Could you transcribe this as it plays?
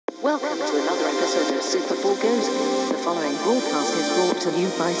Welcome to another episode of Superfool Goes. The following broadcast is brought to you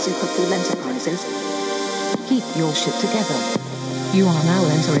by Superfool Enterprises. Keep your shit together. You are now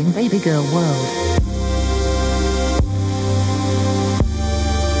entering baby girl world.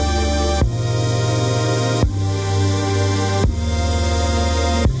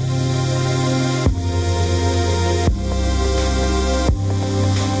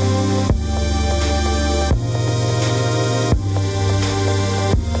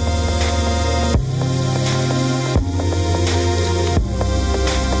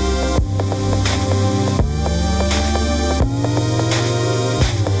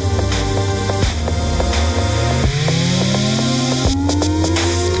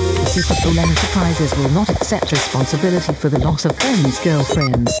 Superfool Enterprises will not accept responsibility for the loss of friends,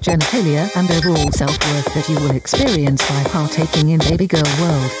 girlfriends, genitalia, and overall self-worth that you will experience by partaking in baby girl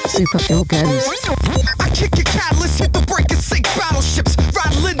world. Superfool Goes. I kick your catalyst, hit the break and sink battleships,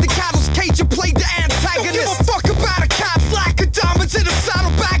 rattle in the cattle's cage and play the antagonist. Don't give a fuck about a cat, black of diamonds in a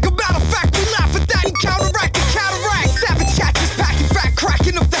saddlebag. A matter of fact, we laugh at that and counteract the cataract. Savage cats is packing fat,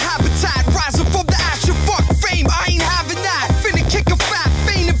 cracking up the habitat, rising from the ash of fuck fame. I ain't having that. Finna kick a fat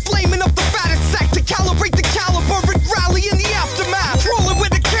vein and flaming up the fattest sack to calibrate the caliber and rally in the aftermath. Rolling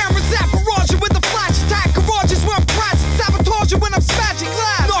with the cameras at barrage with the flash attack. Garages where I'm crashing, sabotage when I'm smashing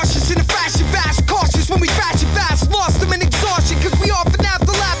glass. Nauseous in the fashion bash, cautious when we fashion fast. Lost them in exhaustion cause we often have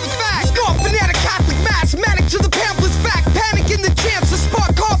to laugh and fact. Scoffing at a Catholic mass, manic to the pamphlets back. Panic in the jams to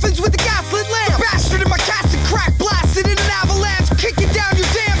spark coffins with a gaslit lamp. The bastard in my casting crack, blasted in an avalanche, kicking down your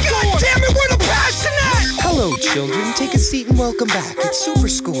damn door. God damn it, where the passion at? Hello children, take a seat and welcome back. It's Super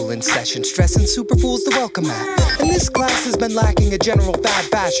School in session, stressing Superfool's the welcome mat. And this class has been lacking a general bad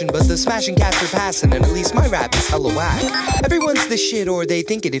fashion, but the smashing cats are passing, and at least my rap is hella whack. Everyone's the shit, or they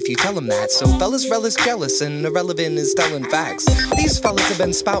think it if you tell them that. So fellas relish jealous, and irrelevant is telling facts. These fellas have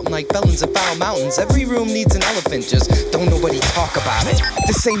been spouting like felons of foul mountains. Every room needs an elephant, just don't nobody talk about it.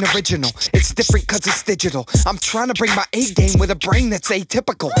 This ain't original, it's different cause it's digital. I'm trying to bring my A game with a brain that's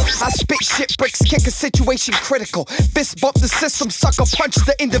atypical. I spit shit bricks, kick a situation critical. Fist bump the system, sucker punch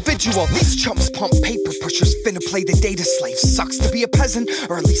the individual. These chumps pump paper pushers, finna play the data slave. Sucks to be a peasant,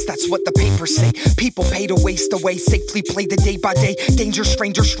 or at least that's what the papers say. People pay to waste away, safely play the day by day. Danger,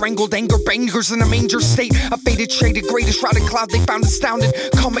 stranger, strangled, anger, bangers in a manger state. A faded, shaded, greatest shrouded cloud they found astounded.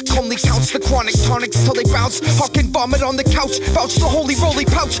 Comic only counts the chronic tonics till they bounce. Fucking vomit on the couch, vouch the holy roly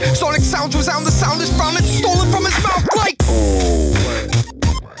pouch. Sonic sounds resound, the sound is found, it's stolen from his mouth like. What?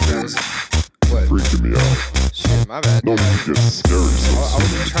 Freaking me out. Shit, my bad. No, you get scary. I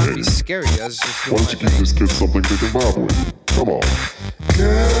wasn't trying to be scary. I was just Why don't you give this kid something they can vibe with? Come on.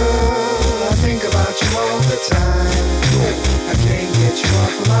 Girl, I think about you all the time. No. I can't get you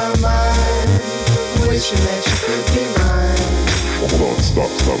off of my mind. Wishing that you could be mine. Oh, hold on,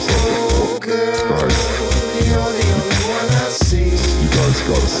 stop. Oh, girl, Guys, you're the only one I see. you guys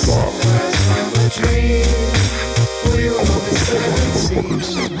gotta stop. Sunrise from a dream. We were only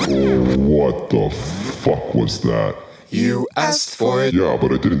 17. What the fuck was that? You asked for it. Yeah,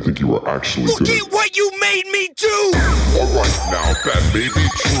 but I didn't think you were actually Look gonna. at what you made me do! Alright, now that may be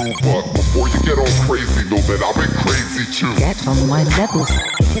true, but before you get all crazy, know that I've been crazy too. Get on my level.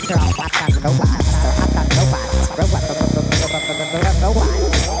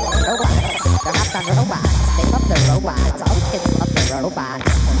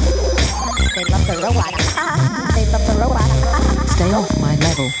 Stay off my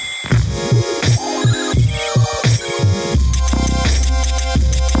level.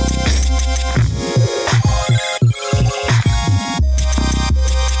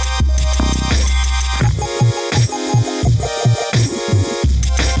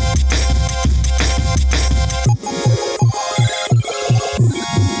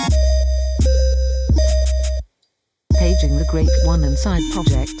 Paging the Great One and Side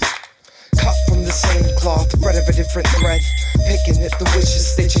Project. Cut from the same cloth, thread of a different thread. Picking at the wishes,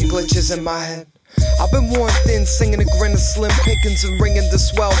 stitching glitches in my head. I've been worn thin, singing a grin of slim pickings and ringing the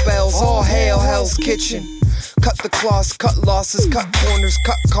swell bells. All hail Hell's Kitchen. Cut the cloths, cut losses, cut corners,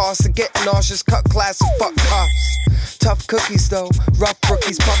 cut costs, and get nauseous, cut class and fuck cops. Tough cookies though, rough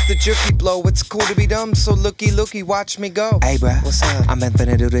rookies puff the jookie blow. It's cool to be dumb, so looky, watch me go. Hey bruh, what's up? I'm been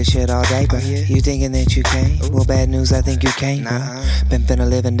finna do this shit all day, bruh. Oh, yeah? You thinking that you can't? Well, bad news, I think you can't, bruh. Been finna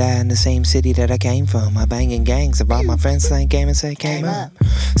live and die in the same city that I came from. I banging gangs, I brought my friends, slang game and say came up.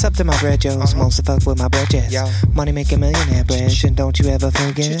 It's up to my bread, Joes, most of fuck with with my bridges. Money making millionaire bridge, and don't you ever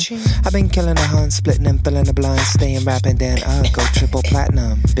forget. I've been killing the hunt, splitting and filling the blunt, staying rapping, then go triple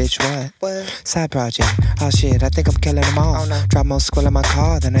platinum. Bitch, what? Side project. Oh shit, I think I'm killing them all. Drop more squill in my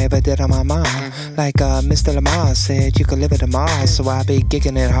car than I ever did on my mom. Like Mr. Lamar said, you could live it tomorrow, so I be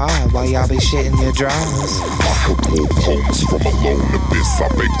gigging it hard while y'all be shitting your drawers. I could pull poems from a lone abyss. I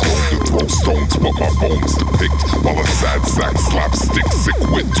make clone to throw stones, but my bones depict while a sad sack slapstick, sick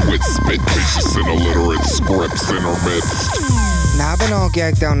wit, twit, spit, vicious and illiterate scripts in her midst. Nah, I've been all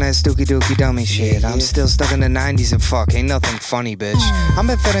gagged on that stooky dookie dummy shit. I'm still stuck in the 90s and fuck, ain't nothing funny, bitch. I'm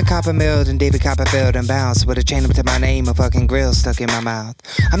been feeling Copperfield and David Copperfield and bounce with a chain up to my name, a fucking grill stuck in my mouth.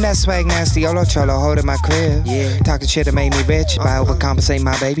 I'm that swag nasty Olo Cholo holding my crib. Talking shit that made me rich by overcompensating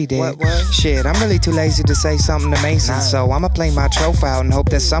my baby did. Shit, I'm really too lazy to say something to Mason, so I'ma play my trophy out and hope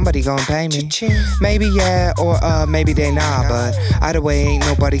that somebody gon' pay me. Maybe yeah, or maybe they not, but either way ain't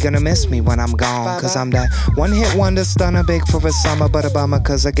nobody gonna miss me when I'm gone. Cause I'm that one hit wonder stunner, big for a summer, but a bummer,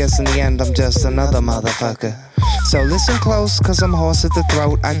 cause I guess in the end I'm just another motherfucker. So listen close, cause I'm hoarse at the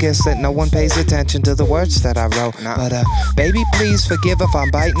throat. I guess that no one pays attention to the words that I wrote. But baby, please forgive if I'm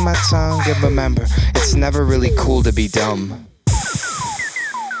biting my tongue. And remember, it's never really cool to be dumb.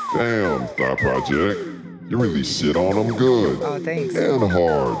 Damn, Star Project. You really shit on them good. Oh, thanks. And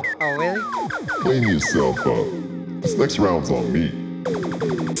hard. Oh, really? Clean yourself up. This next round's on me.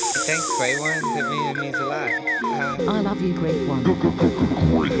 Thanks, Great One. It means a lot. I love you, Great One. Great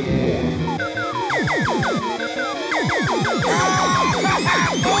one.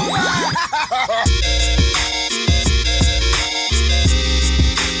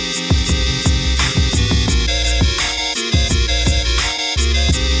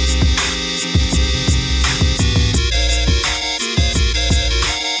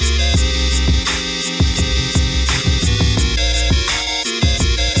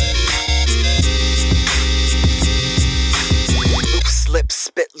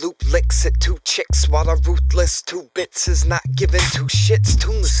 Spit loop licks at two chicks while a ruthless 2 bits is not given 2 shits.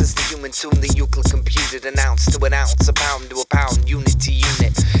 Tuneless is the human tune the Euclid computed, an ounce to an ounce, a pound to a pound, unit to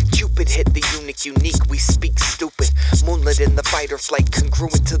unit. Cupid hit the eunuch unique, we speak stupid. Moonlit in the fight or flight,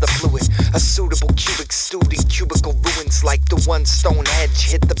 congruent to the fluid. A suitable cubic stewed in cubicle ruins, like the one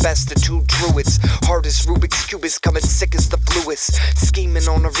Stonehenge hit the best of 2 druids. Hard as Rubik's Cube is coming sick as the fluids. Scheming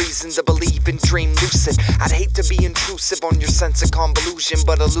on a reason to believe and dream lucid. I'd hate to be intrusive on your sense of convolution,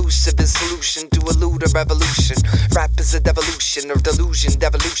 but elusive is solution to elude a revolution. Rap is a devolution or delusion,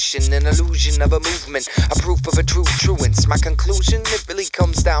 devolution, an illusion of a movement, a proof of a true truance. My conclusion, it really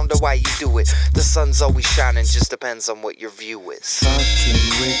comes down to why you do it. The sun's always shining, just depends on what your view is. Fucking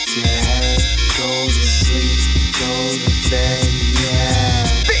with your head, go to sleep, go to bed, yeah.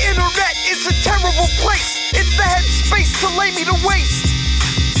 The internet is a terrible place. It's the headspace to lay me to waste.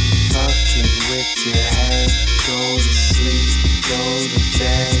 Fucking with your head, go to sleep, go to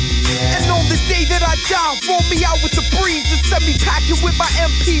bed, yeah. And on the day that I die, roll me out with the breeze and send me packing with my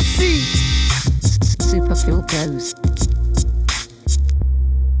MPC. Superfool Goes.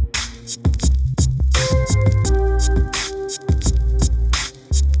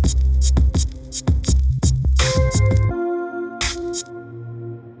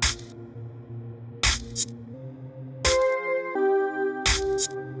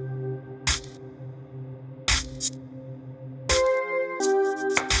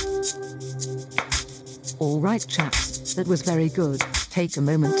 Alright chaps, that was very good. Take a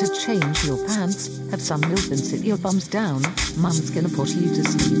moment to change your pants, have some milk and sit your bums down. Mum's gonna put you to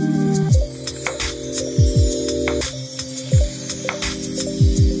sleep.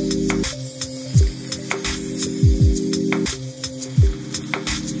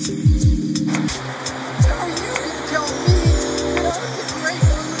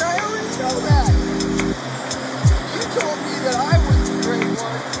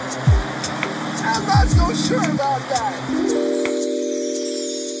 Sure about that.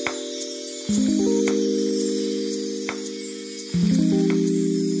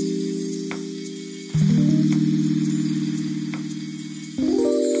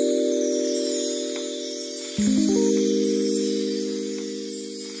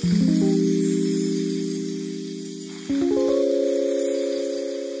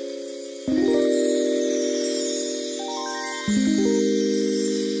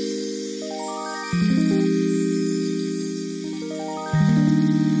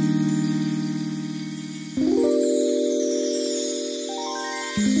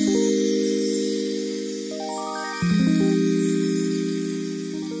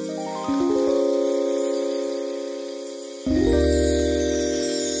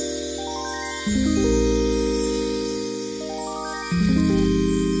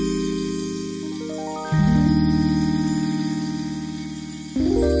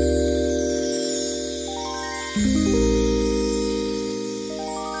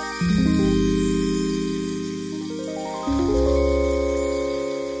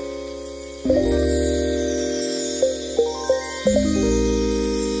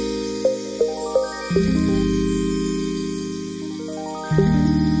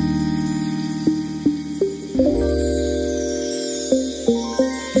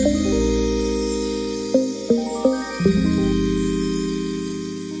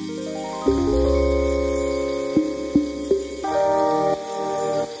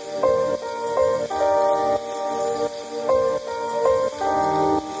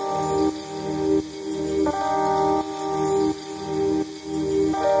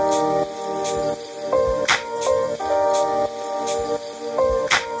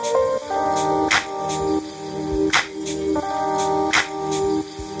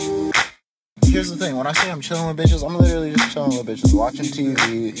 Here's the thing, when I say I'm chilling with bitches, I'm literally just chilling with bitches, watching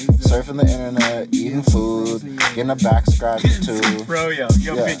TV, surfing the internet, eating food, getting a back scratch too. Bro, yo,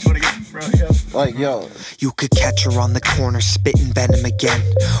 bitch, wanna get bro, yo. Like, yo. You could catch her on the corner spitting venom again,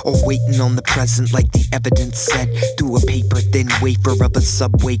 or waiting on the present like the evidence said. Through a paper thin wafer of a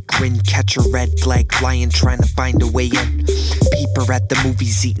subway grin, catch a red flag flying trying to find a way in. Peep her at the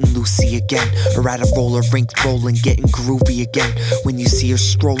movies eating Lucy again, or at a roller rink rolling getting groovy again. When you see her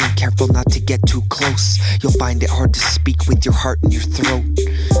strolling, careful not to get too close, you'll find it hard to speak with your heart in your throat.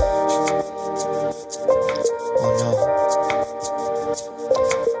 Oh no,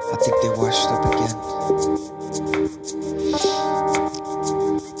 I think they washed up again.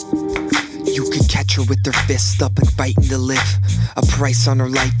 You could catch her with her fist up and fighting to live, a price on her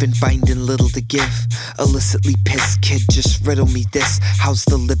life and finding little to give. Illicitly pissed kid, just riddle me this, how's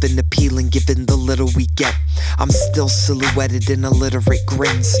the living appealing given the little we get? I'm still silhouetted in illiterate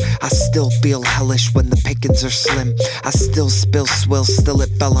grins, I still feel hellish when the pickings are slim. I still spill swill, still it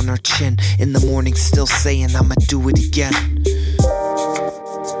fell on her chin. In the morning still saying I'ma do it again.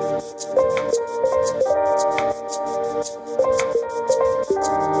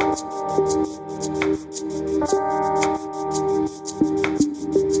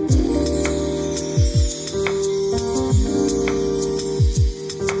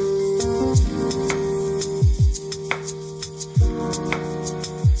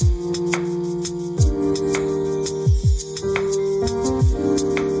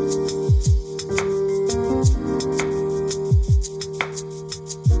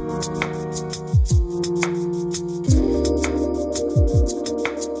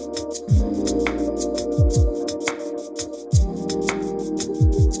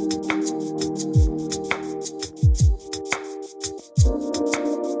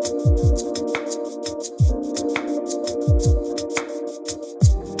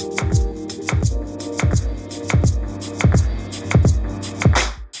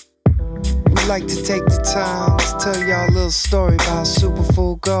 Like to take the time to tell y'all a little story about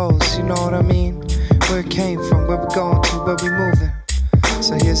Superfool Goes, you know what I mean? Where it came from, where we're going to, where we moving.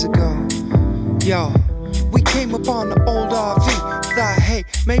 So here's it go. Yo, we came upon the old RV, thought, hey,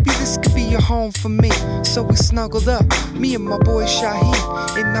 maybe this could be a home for me. So we snuggled up, me and my boy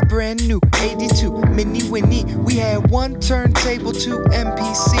Shaheed, in our brand new 82 Mini Winnie. We had one turntable, two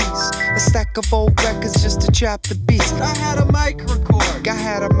MPCs, a stack of old records just to trap the beats. I had a mic record, I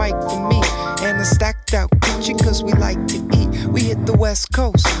had a mic for me, and a stacked out kitchen cause we like to eat. We hit the west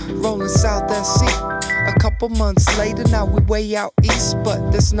coast, rolling south SC. A couple months later, now we way out east,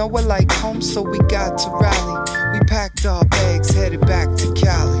 but there's nowhere like home, so we got to rally. We packed our bags, headed back to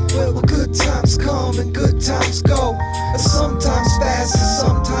Cali. Well, good times come and good times go, sometimes fast and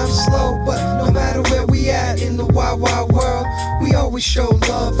sometimes slow, but no matter where we at in the wild, wild world, we always show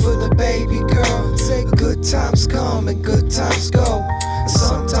love for the baby girl. Say good times come and good times go,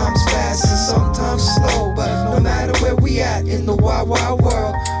 sometimes fast and sometimes slow, but no matter where we at in the wild, wild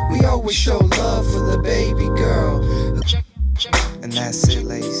world, we always show love for the baby girl. And that's it,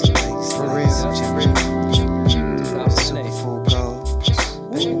 ladies and ladies. For real, Superfool Goes.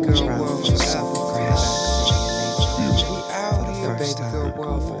 Baby girl world forever. We out here, baby girl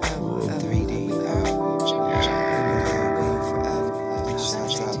world forever. 3D. We out here.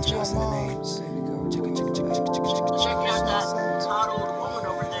 Shouts out to my moms. Check out that hot old woman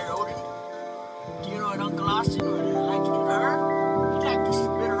over there, Odin. Do you know what Uncle Austin would like to do to her? He'd like to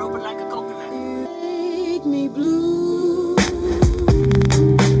split her open like a coconut. Make me blue.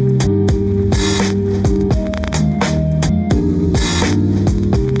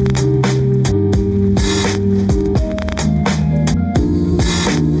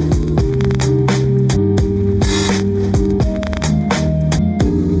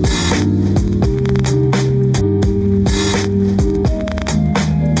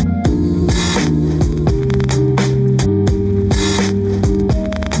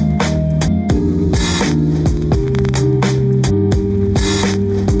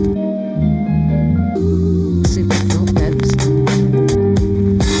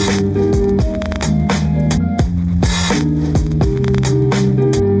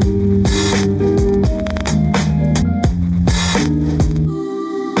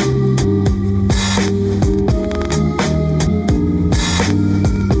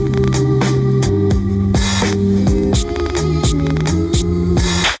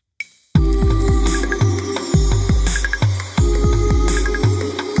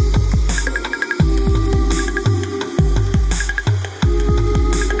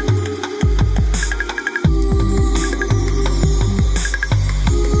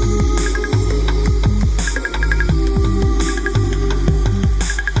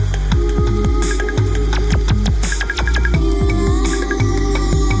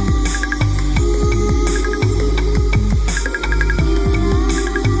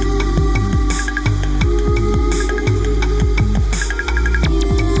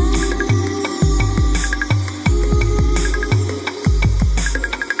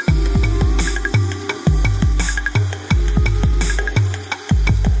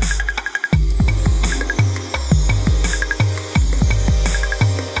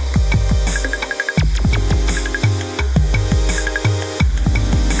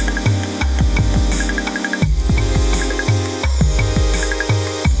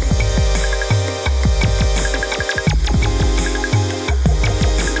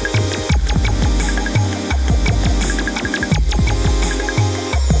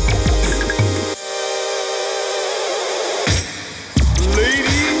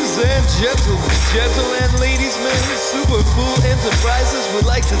 would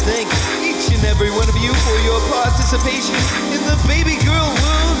like to thank each and every one of you for your participation in the Baby Girl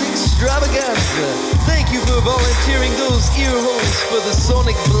World Extravaganza. Thank you for volunteering those ear holes for the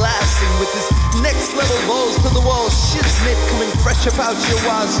sonic blasting with this next level balls to the wall shiznit coming fresh up out your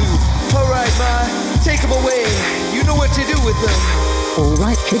wazoo. Alright, Ma, take them away. You know what to do with them.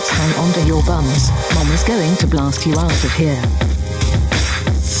 Alright kids, hang on to your bums. Mom is going to blast you out of here.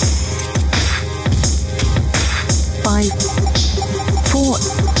 5, 4,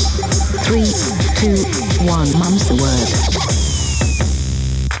 3, 2, 1. Mum's the word.